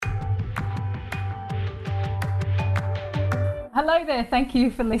Hello there. Thank you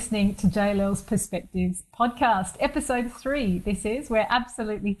for listening to JLL's Perspectives podcast, episode 3. This is, we're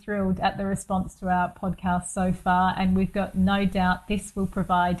absolutely thrilled at the response to our podcast so far, and we've got no doubt this will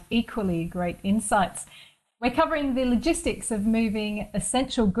provide equally great insights. We're covering the logistics of moving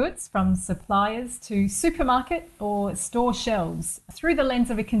essential goods from suppliers to supermarket or store shelves through the lens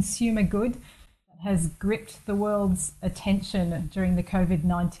of a consumer good that has gripped the world's attention during the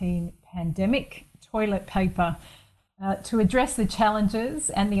Covid-19 pandemic: toilet paper. To address the challenges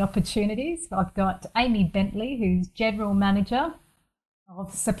and the opportunities, I've got Amy Bentley, who's General Manager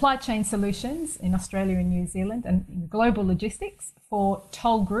of Supply Chain Solutions in Australia and New Zealand and in Global Logistics for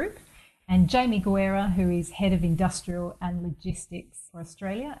Toll Group, and Jamie Guerra, who is Head of Industrial and Logistics for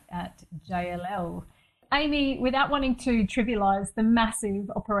Australia at JLL. Amy, without wanting to trivialise the massive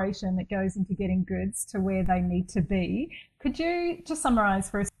operation that goes into getting goods to where they need to be, could you just summarise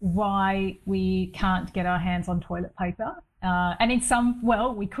for us why we can't get our hands on toilet paper? And in some,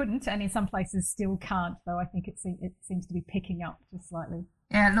 well, we couldn't, and in some places still can't, though I think it seems to be picking up just slightly.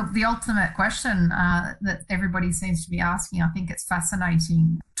 Yeah, look, the ultimate question that everybody seems to be asking, I think it's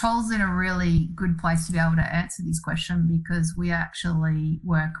fascinating. Toll's in a really good place to be able to answer this question because we actually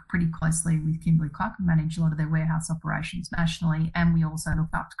work pretty closely with Kimberly-Clark and manage a lot of their warehouse operations nationally, and we also look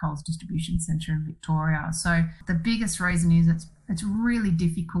after Coles Distribution Centre in Victoria. So the biggest reason is it's really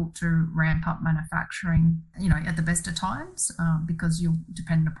difficult to ramp up manufacturing, at the best of times because you're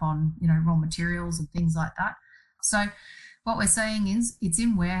dependent upon, raw materials and things like that. So what we're saying is it's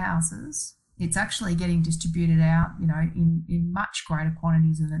in warehouses. It's actually getting distributed out, in much greater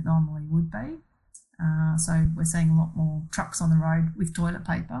quantities than it normally would be. So we're seeing a lot more trucks on the road with toilet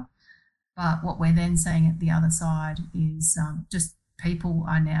paper. But what we're then seeing at the other side is just people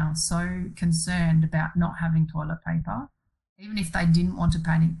are now so concerned about not having toilet paper. Even if they didn't want to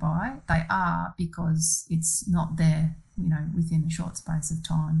panic buy, they are, because it's not there, within a short space of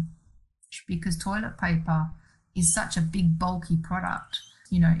time. Because toilet paper is such a big, bulky product.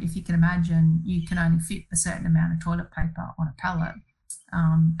 If you can imagine, you can only fit a certain amount of toilet paper on a pallet,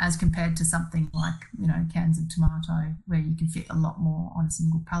 as compared to something like, cans of tomato, where you can fit a lot more on a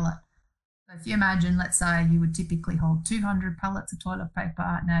single pallet. So if you imagine, let's say you would typically hold 200 pallets of toilet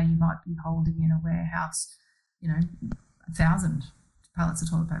paper, now you might be holding in a warehouse, 1,000 pallets of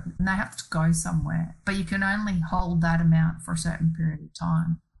toilet paper, and they have to go somewhere, but you can only hold that amount for a certain period of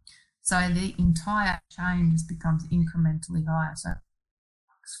time. So the entire chain just becomes incrementally higher. So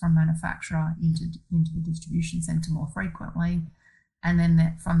from manufacturer into the distribution centre more frequently, and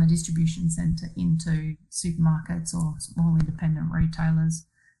then from the distribution centre into supermarkets or small independent retailers,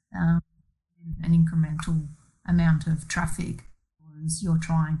 an incremental amount of traffic, because you're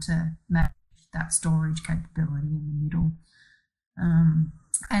trying to manage that storage capability in the middle.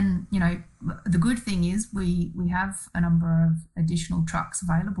 And, the good thing is we have a number of additional trucks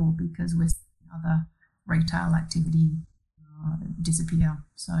available because we're seeing other retail activity disappear.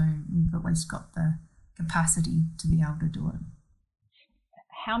 So we've at least got the capacity to be able to do it.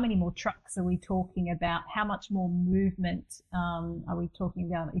 How many more trucks are we talking about? How much more movement are we talking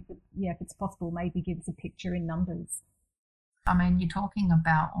about? If it's possible, maybe give us a picture in numbers. I mean, you're talking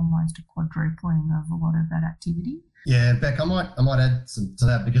about almost a quadrupling of a lot of that activity. Yeah, Beck, I might add some to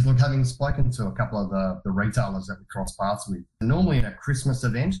that because, look, having spoken to a couple of the retailers that we cross paths with, normally in a Christmas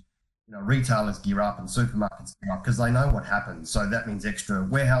event, retailers gear up and supermarkets gear up because they know what happens. So that means extra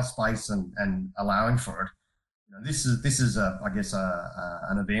warehouse space and allowing for it. This is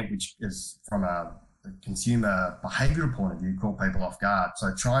an event which is, from a consumer behavioural point of view, caught people off guard.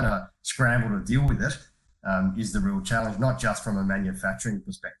 So trying to scramble to deal with it is the real challenge, not just from a manufacturing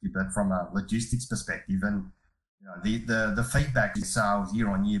perspective, but from a logistics perspective. And the feedback is sales year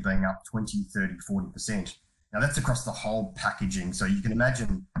on year being up 20, 30, 40%. Now that's across the whole packaging. So you can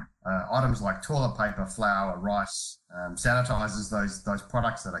imagine items like toilet paper, flour, rice, sanitizers, those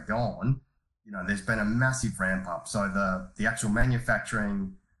products that are gone, there's been a massive ramp up. So the actual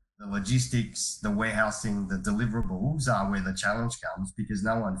manufacturing, the logistics, the warehousing, the deliverables are where the challenge comes because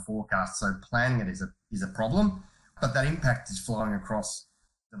no one forecasts. So planning it is a problem, but that impact is flowing across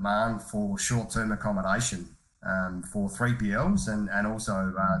demand for short-term accommodation for 3PLs and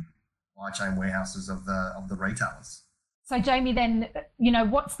also supply chain warehouses of the retailers. So Jamie, then,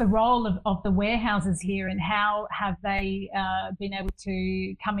 what's the role of the warehouses here, and how have they been able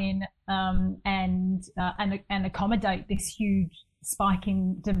to come in and accommodate this huge spike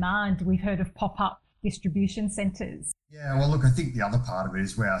in demand? We've heard of pop-up distribution centres. Yeah, well, look, I think the other part of it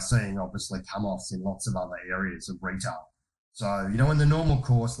is we are seeing obviously come-offs in lots of other areas of retail. So, in the normal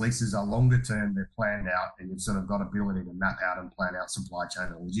course, leases are longer term, they're planned out, and you've sort of got ability to map out and plan out supply chain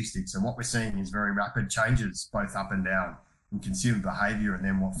and logistics. And what we're seeing is very rapid changes, both up and down. consumer behaviour and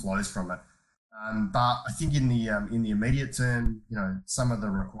then what flows from it. But I think in the immediate term, some of the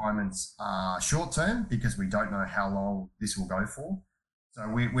requirements are short term because we don't know how long this will go for. So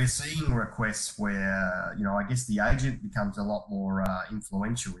we're seeing requests where, I guess the agent becomes a lot more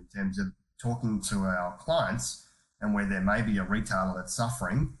influential in terms of talking to our clients, and where there may be a retailer that's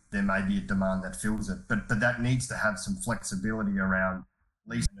suffering, there may be a demand that fills it. But that needs to have some flexibility around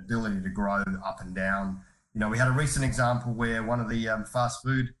lease and ability to grow up and down. We had a recent example where one of the fast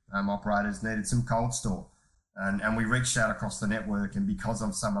food operators needed some cold store, and we reached out across the network, and because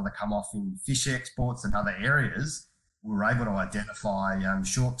of some of the come off in fish exports and other areas, we were able to identify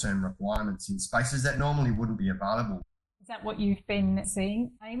short-term requirements in spaces that normally wouldn't be available. Is that what you've been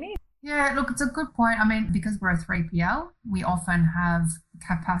seeing, Amy? Yeah, look, it's a good point. I mean, because we're a 3PL, we often have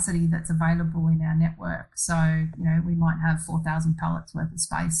capacity that's available in our network. So, we might have 4,000 pallets worth of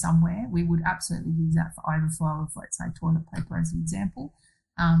space somewhere. We would absolutely use that for overflow of, let's say, toilet paper as an example,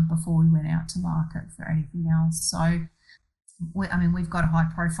 before we went out to market for anything else. So, we've got a high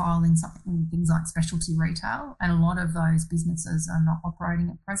profile in things like specialty retail, and a lot of those businesses are not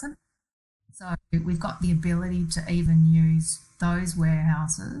operating at present. So we've got the ability to even use those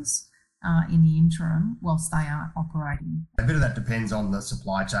warehouses in the interim whilst they aren't operating. A bit of that depends on the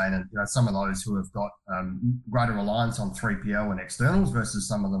supply chain, and some of those who have got greater reliance on 3PL and externals versus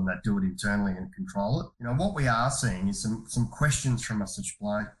some of them that do it internally and control it. What we are seeing is some questions from a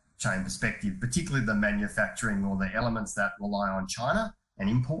supply chain perspective, particularly the manufacturing or the elements that rely on China and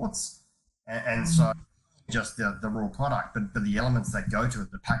imports, and so just the raw product, but the elements that go to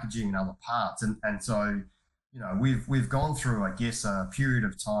it, the packaging and other parts, and so we've gone through, I guess, a period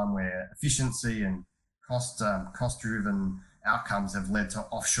of time where efficiency and cost driven outcomes have led to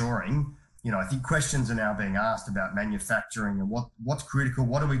offshoring. I think questions are now being asked about manufacturing and what's critical,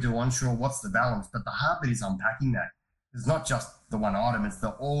 what do we do onshore, what's the balance, but the hard bit is unpacking that. It's not just the one item, it's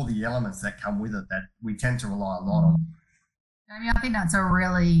all the elements that come with it that we tend to rely a lot on. I think that's a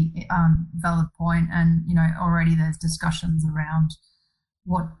really valid point. And, already there's discussions around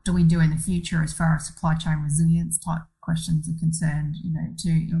what do we do in the future as far as supply chain resilience type questions are concerned, to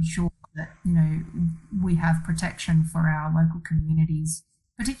ensure that, we have protection for our local communities,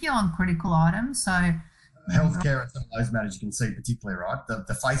 particularly on critical items. So healthcare and some of those matters you can see particularly, right?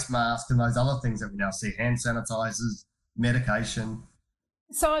 The face mask and those other things that we now see, hand sanitizers, medication.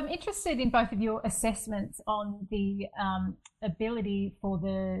 So I'm interested in both of your assessments on the ability for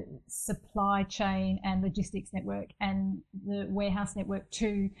the supply chain and logistics network and the warehouse network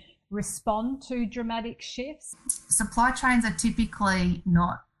to respond to dramatic shifts. Supply chains are typically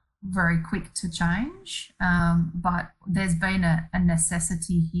not very quick to change, but there's been a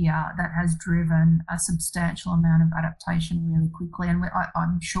necessity here that has driven a substantial amount of adaptation really quickly. And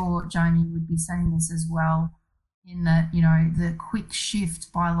I'm sure Jamie would be saying this as well, in that, the quick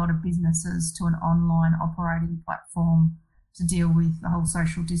shift by a lot of businesses to an online operating platform to deal with the whole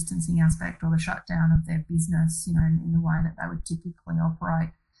social distancing aspect or the shutdown of their business, in the way that they would typically operate.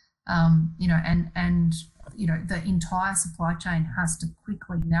 The entire supply chain has to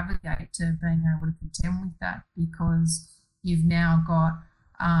quickly navigate to being able to contend with that, because you've now got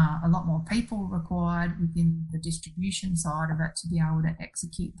a lot more people required within the distribution side of it to be able to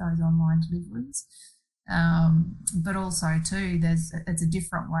execute those online deliveries. But also too, it's a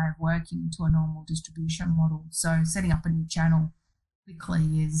different way of working to a normal distribution model. So setting up a new channel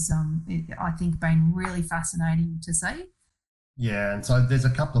quickly is, I think, been really fascinating to see. Yeah, and so there's a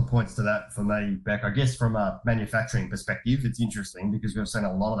couple of points to that for me, Beck. I guess from a manufacturing perspective, it's interesting because we've seen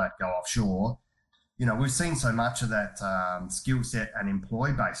a lot of that go offshore. We've seen so much of that skill set and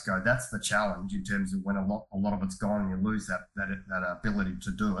employee base go. That's the challenge in terms of when a lot of it's gone and you lose that ability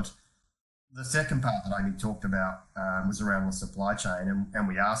to do it. The second part that Amy talked about was around the supply chain, and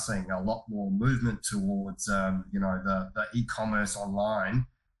we are seeing a lot more movement towards, the e-commerce online.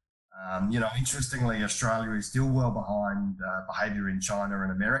 Interestingly, Australia is still well behind behaviour in China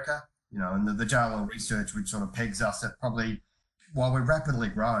and America. And the JLL research, which sort of pegs us at probably, while we're rapidly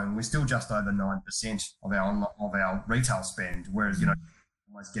growing, we're still just over 9% of our retail spend, whereas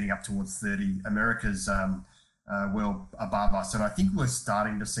almost getting up towards 30. America's well above us, and I think we're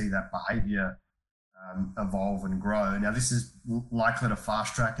starting to see that behaviour evolve and grow. Now, this is likely to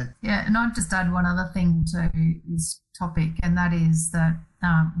fast track it. Yeah, and I'd just add one other thing to this topic, and that is that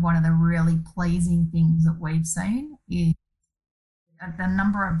one of the really pleasing things that we've seen is the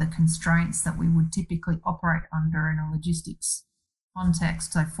number of the constraints that we would typically operate under in a logistics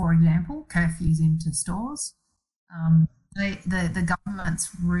context. So, for example, curfews into stores. The government's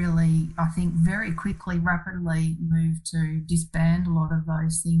really, I think, very quickly, rapidly moved to disband a lot of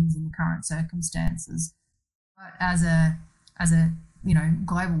those things in the current circumstances. But as a as a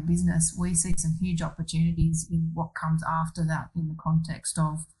global business, we see some huge opportunities in what comes after that, in the context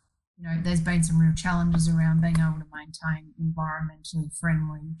of, there's been some real challenges around being able to maintain environmentally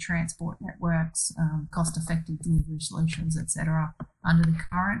friendly transport networks, cost-effective delivery solutions, etc., under the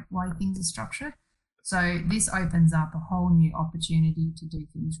current way things are structured. So this opens up a whole new opportunity to do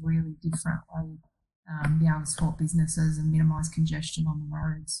things really differently, be able to support businesses and minimise congestion on the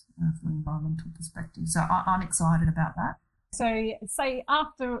roads from an environmental perspective. So I'm excited about that. So say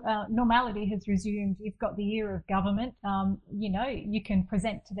after normality has resumed, you've got the year of government, you can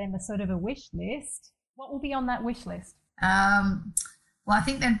present to them a sort of a wish list. What will be on that wish list? Well, I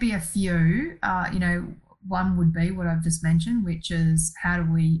think there'd be a few. One would be what I've just mentioned, which is how do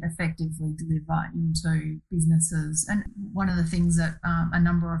we effectively deliver into businesses? And one of the things that a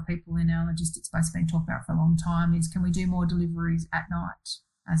number of people in our logistics space have been talking about for a long time is, can we do more deliveries at night,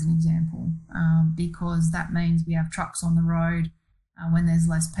 as an example? Because that means we have trucks on the road when there's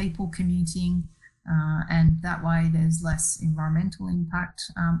less people commuting, and that way there's less environmental impact.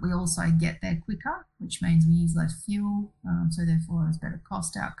 We also get there quicker, which means we use less fuel, so therefore there's better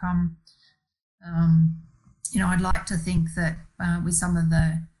cost outcome. I'd like to think that with some of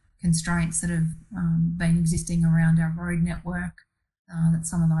the constraints that have been existing around our road network, that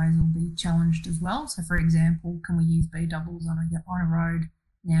some of those will be challenged as well. So, for example, can we use B doubles on a road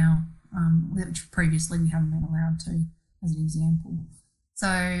now, which previously we haven't been allowed to, as an example. So,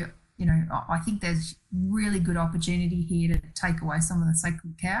 I think there's really good opportunity here to take away some of the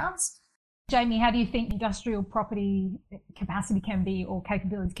sacred cows. Jamie, how do you think industrial property capacity can be, or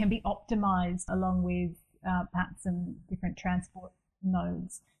capabilities can be optimised along with perhaps some different transport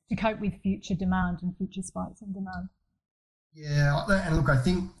nodes to cope with future demand and future spikes in demand? Yeah, and look, I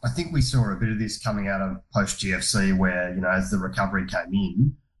think we saw a bit of this coming out of post GFC, where as the recovery came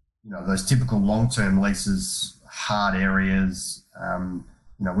in, those typical long-term leases, hard areas.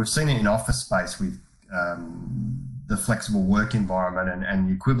 We've seen it in office space with the flexible work environment, and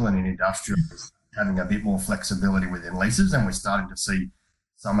the equivalent in industrial is having a bit more flexibility within leases, and we're starting to see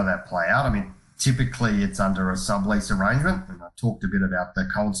some of that play out. I mean, typically it's under a sublease arrangement, and I talked a bit about the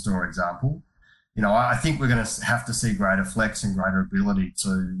cold store example. I think we're going to have to see greater flex and greater ability to,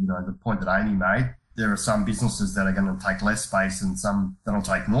 the point that Amy made. There are some businesses that are going to take less space and some that'll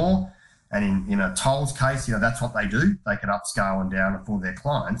take more. And in a tolls case, that's what they do. They can upscale and down for their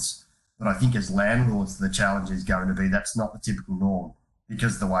clients. But I think as landlords, the challenge is going to be that's not the typical norm,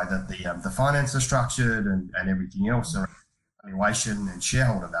 because the way that the finance are structured and everything else around valuation and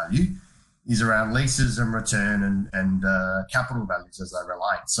shareholder value is around leases and return and capital values as they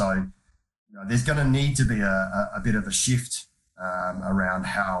relate. So there's going to need to be a bit of a shift around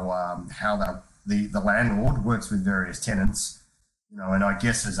how the landlord works with various tenants. And I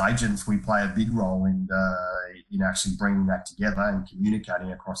guess as agents, we play a big role in actually bringing that together and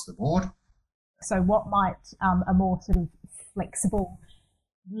communicating across the board. So what might a more sort of flexible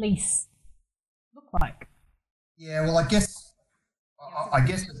lease look like? Yeah, well, I guess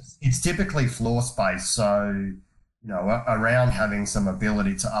it's typically floor space. So, around having some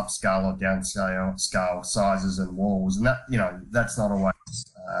ability to upscale or downscale sizes and walls. And that, that's not always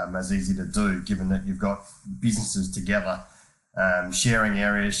as easy to do, given that you've got businesses together, sharing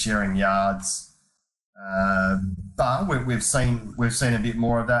areas, sharing yards. But we've seen a bit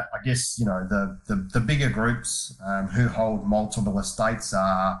more of that. I guess, the bigger groups who hold multiple estates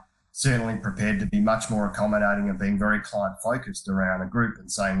are certainly prepared to be much more accommodating and being very client focused around a group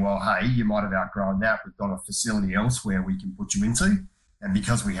and saying, well, hey, you might have outgrown that. We've got a facility elsewhere we can put you into. And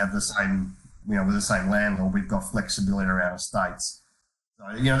because we have the same, with the same landlord, we've got flexibility around estates. So,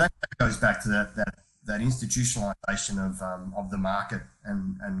 that goes back to that institutionalization of the market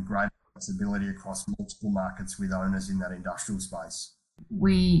and greater flexibility across multiple markets with owners in that industrial space.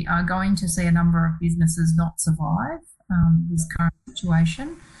 We are going to see a number of businesses not survive this current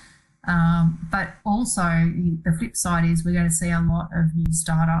situation. But also the flip side is we're going to see a lot of new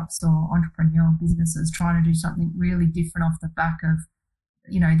startups or entrepreneurial businesses trying to do something really different off the back of,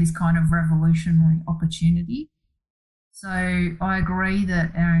 this kind of revolutionary opportunity. So I agree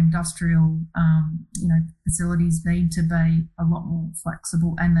that our industrial, facilities need to be a lot more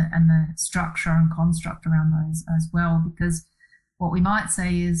flexible, and the structure and construct around those as well, because what we might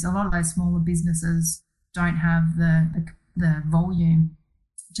see is a lot of those smaller businesses don't have the volume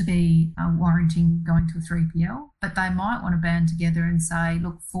to be warranting going to a 3PL, but they might want to band together and say,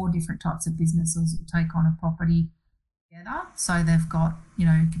 look, 4 different types of businesses will take on a property together, so they've got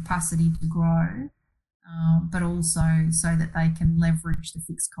capacity to grow, but also so that they can leverage the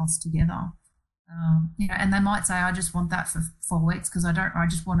fixed costs together. And they might say, I just want that for 4 weeks because I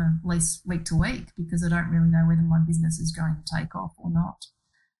just want to lease week to week because I don't really know whether my business is going to take off or not.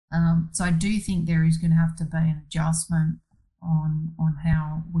 So I do think there is going to have to be an adjustment on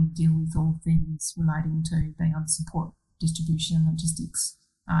how we deal with all things relating to being able to support distribution and logistics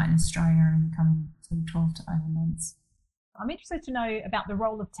in Australia in the coming sort of 12 to 18 months. I'm interested to know about the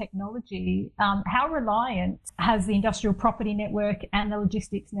role of technology. How reliant has the industrial property network and the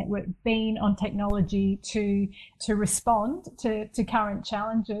logistics network been on technology to respond to current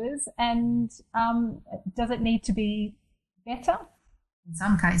challenges? And does it need to be better? In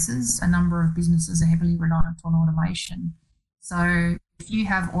some cases, a number of businesses are heavily reliant on automation. So if you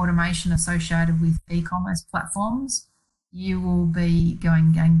have automation associated with e-commerce platforms, you will be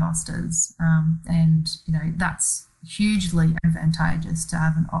going gangbusters. And, that's hugely advantageous to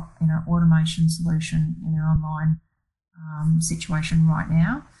have an automation solution in an online situation right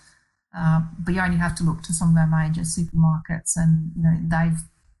now. But you only have to look to some of our major supermarkets, and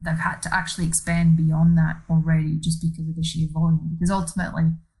they've had to actually expand beyond that already just because of the sheer volume. Because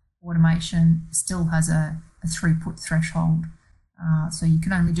ultimately, automation still has a throughput threshold, so you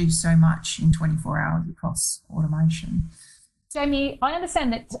can only do so much in 24 hours across automation. Jamie, I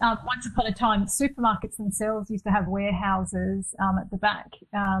understand that once upon a time, supermarkets themselves used to have warehouses at the back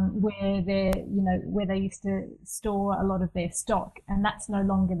where they used to store a lot of their stock, and that's no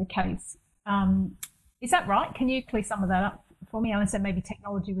longer the case. Is that right? Can you clear some of that up for me? I understand maybe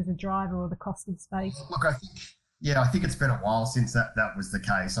technology was a driver or the cost of space. Look, I think it's been a while since that was the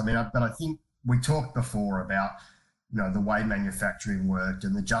case. I mean, but I think we talked before about the way manufacturing worked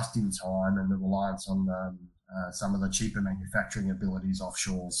and the just in time and the reliance on some of the cheaper manufacturing abilities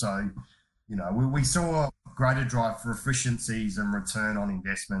offshore. So, we saw a greater drive for efficiencies and return on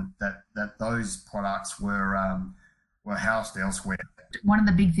investment that those products were housed elsewhere. One of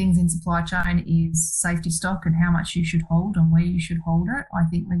the big things in supply chain is safety stock and how much you should hold and where you should hold it. I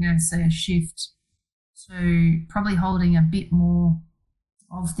think we're going to see a shift to probably holding a bit more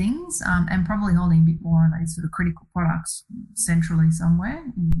of things and probably holding a bit more on these sort of critical products centrally somewhere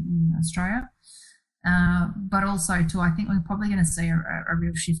in Australia. But also I think we're probably going to see a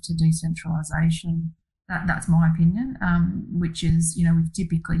real shift to decentralisation. That's my opinion, which is, we've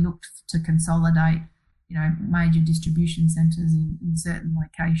typically looked to consolidate, major distribution centres in certain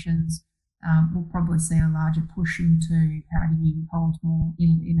locations. We'll probably see a larger push into how do you hold more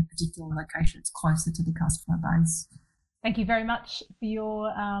in a particular location that's closer to the customer base. Thank you very much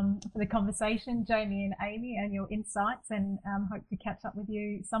for for the conversation, Jamie and Amy, and your insights, and hope to catch up with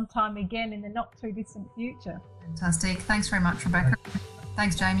you sometime again in the not too distant future. Fantastic. Thanks very much, Rebecca.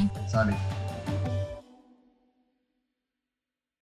 Thanks, Jamie. Thanks, Amy.